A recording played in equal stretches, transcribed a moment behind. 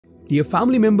Dear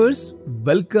family members,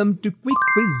 welcome to quick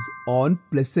quiz on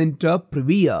placenta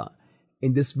previa.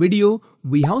 In this video,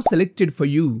 we have selected for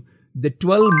you the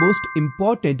 12 most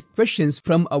important questions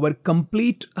from our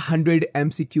complete 100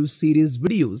 MCQ series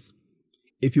videos.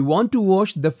 If you want to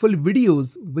watch the full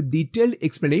videos with detailed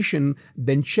explanation,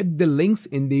 then check the links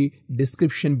in the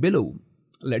description below.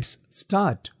 Let's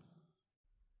start.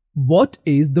 What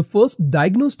is the first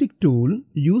diagnostic tool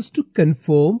used to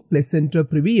confirm placenta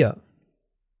previa?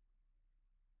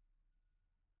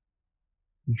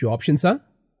 Your options are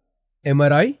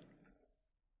MRI,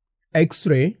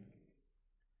 X-ray,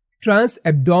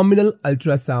 transabdominal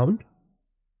ultrasound,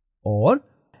 or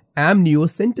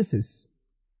amniocentesis.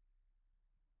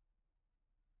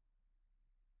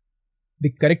 The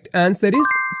correct answer is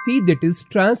C, that is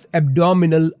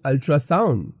transabdominal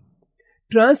ultrasound.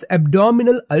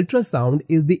 Transabdominal ultrasound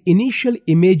is the initial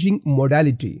imaging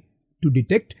modality to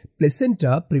detect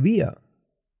placenta previa.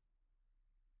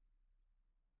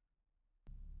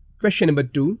 Question number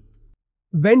 2.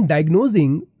 When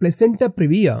diagnosing placenta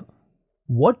previa,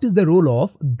 what is the role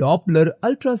of Doppler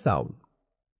ultrasound?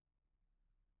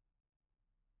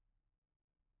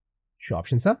 Your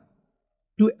options are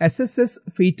to assess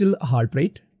fetal heart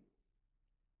rate,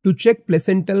 to check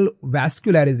placental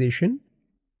vascularization,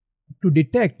 to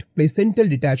detect placental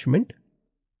detachment,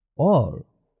 or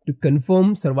to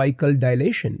confirm cervical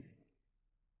dilation.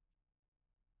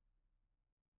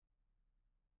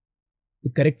 The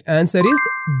correct answer is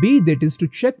B, that is to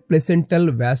check placental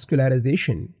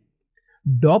vascularization.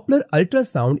 Doppler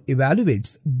ultrasound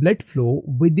evaluates blood flow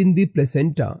within the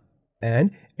placenta and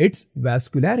its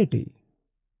vascularity.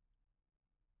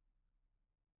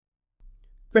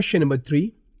 Question number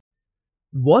 3.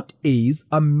 What is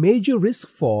a major risk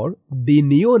for the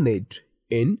neonate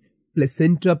in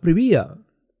placenta previa?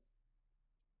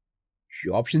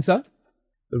 Your options are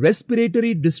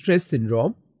respiratory distress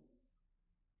syndrome,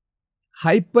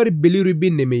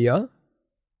 hyperbilirubinemia,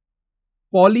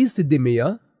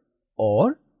 polycythemia,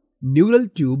 or neural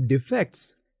tube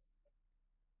defects.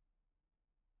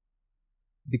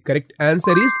 The correct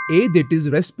answer is A, that is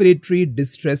respiratory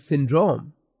distress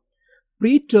syndrome.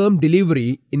 Preterm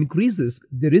delivery increases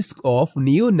the risk of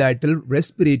neonatal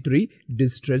respiratory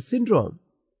distress syndrome.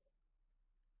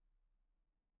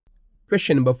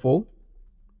 Question number 4.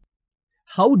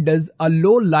 How does a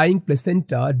low-lying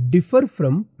placenta differ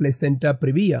from placenta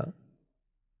previa?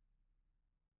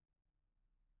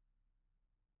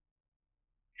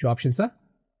 Your options are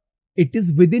it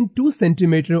is within 2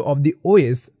 cm of the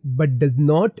OS but does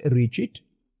not reach it.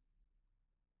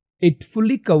 It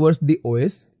fully covers the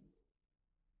OS.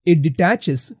 It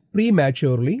detaches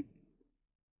prematurely,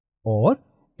 or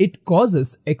it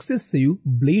causes excessive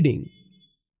bleeding.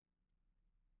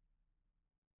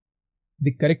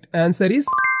 The correct answer is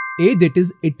A, that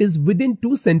is it is within 2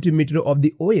 cm of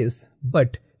the OS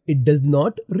but it does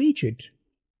not reach it.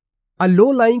 A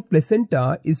low-lying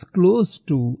placenta is close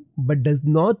to but does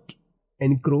not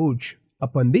encroach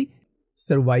upon the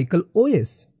cervical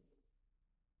OS.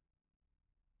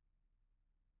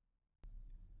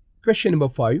 Question number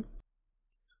 5.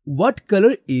 What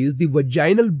color is the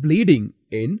vaginal bleeding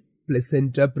in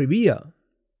placenta previa?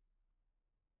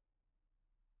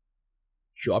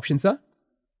 Your options are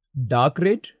dark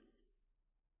red,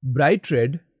 bright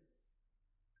red,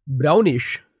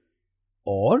 brownish,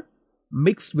 or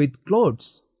mixed with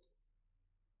clots.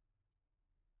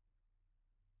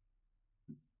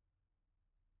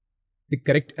 The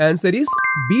correct answer is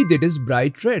B, that is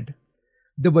bright red.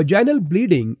 The vaginal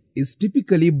bleeding is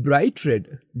typically bright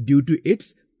red due to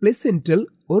its placental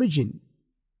origin.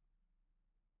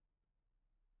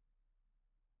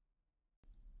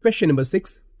 Question number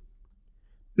 6.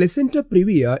 Placenta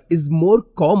previa is more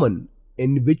common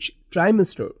in which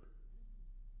trimester?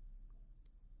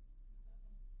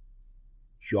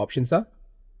 Your options are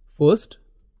first,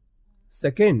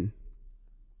 second,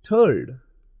 third,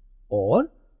 or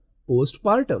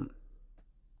postpartum.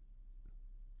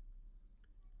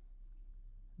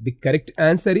 The correct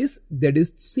answer is that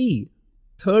is C,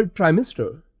 third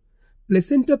trimester.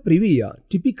 Placenta previa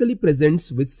typically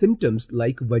presents with symptoms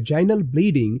like vaginal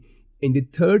bleeding in the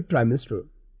third trimester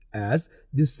as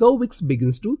the cervix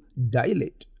begins to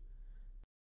dilate.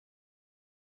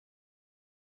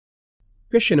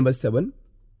 Question number 7.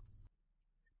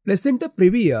 Placenta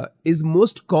previa is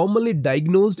most commonly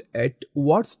diagnosed at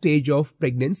what stage of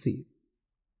pregnancy?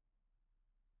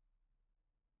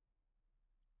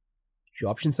 Your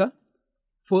options are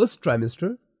first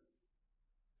trimester,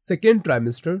 second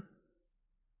trimester,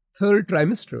 third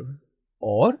trimester,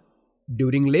 or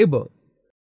during labor.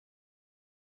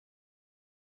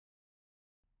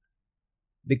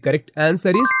 The correct answer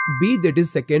is B, that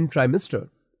is second trimester.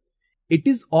 It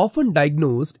is often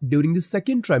diagnosed during the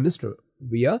second trimester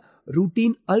via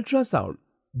routine ultrasound,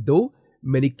 though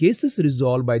many cases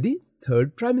resolve by the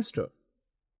third trimester.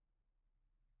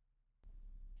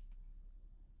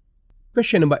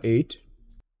 Question number 8.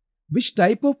 Which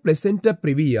type of placenta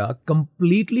previa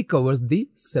completely covers the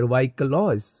cervical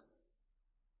os?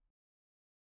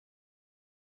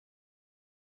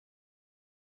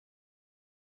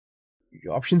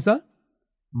 Your options are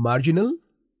marginal,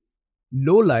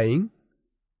 low-lying,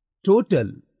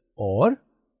 total, or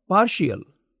partial.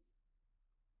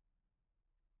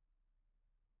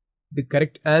 The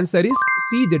correct answer is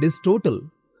C, that is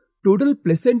total. Total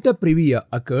placenta previa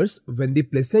occurs when the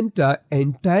placenta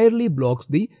entirely blocks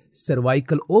the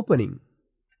cervical opening.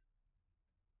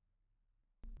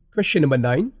 Question number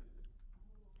 9.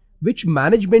 Which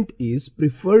management is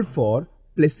preferred for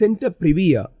placenta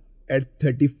previa at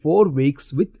 34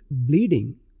 weeks with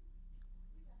bleeding?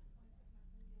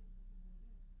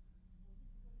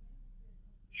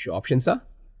 Your options are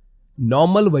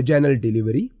normal vaginal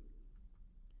delivery,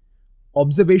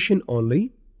 observation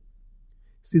only,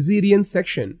 cesarean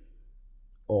section,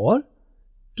 or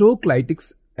toe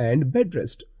lytics and bed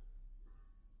rest.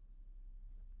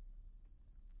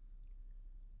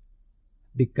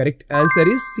 The correct answer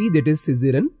is C, that is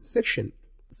cesarean section.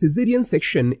 Cesarean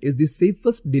section is the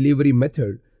safest delivery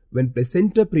method when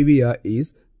placenta previa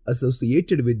is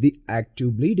associated with the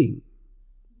active bleeding.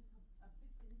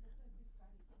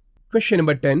 Question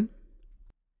number 10.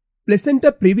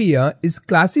 Placenta previa is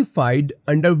classified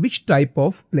under which type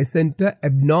of placenta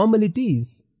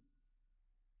abnormalities?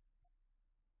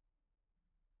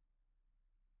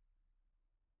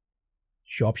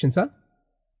 Your options are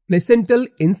placental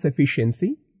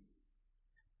insufficiency,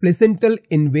 placental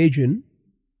invasion,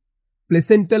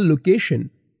 placental location,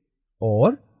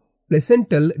 or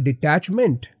placental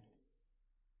detachment.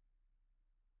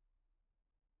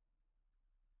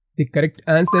 The correct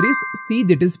answer is C,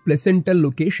 that is placental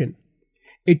location.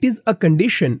 It is a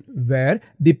condition where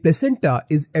the placenta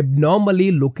is abnormally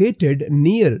located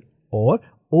near or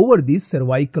over the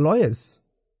cervical os.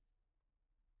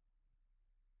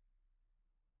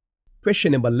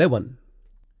 Question number 11.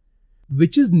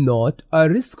 Which is not a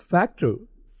risk factor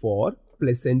for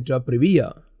placenta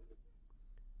previa?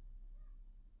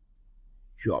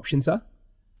 Your options are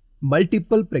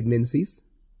multiple pregnancies,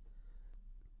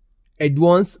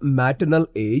 advanced maternal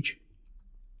age,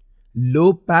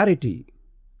 low parity,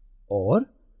 or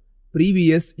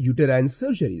previous uterine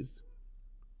surgeries.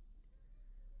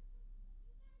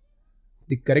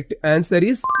 The correct answer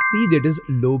is C, that is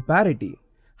low parity.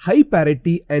 High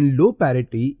parity and low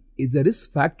parity is a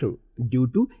risk factor due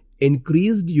to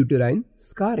increased uterine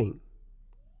scarring.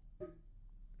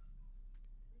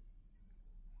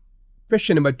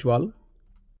 Question number 12.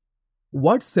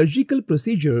 What surgical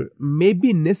procedure may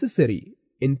be necessary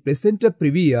in placenta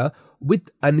previa with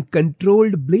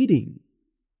uncontrolled bleeding?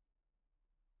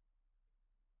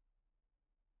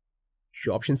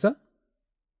 Your options are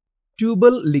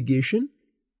tubal ligation,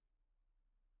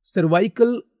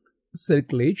 cervical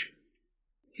cerclage,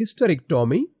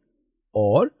 hysterectomy,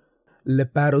 or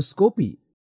laparoscopy.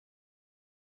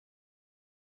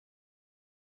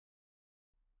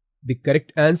 The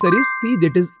correct answer is C,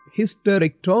 that is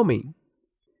hysterectomy.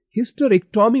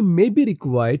 Hysterectomy may be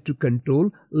required to control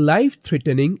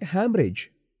life-threatening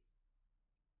hemorrhage.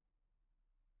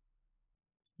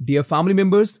 Dear family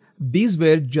members, these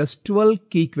were just 12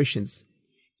 key questions.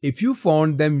 If you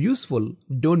found them useful,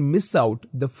 don't miss out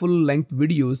the full-length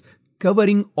videos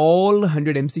covering all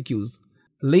 100 MCQs.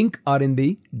 Links are in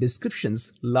the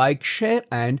descriptions. Like, share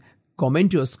and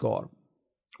comment your score.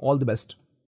 All the best.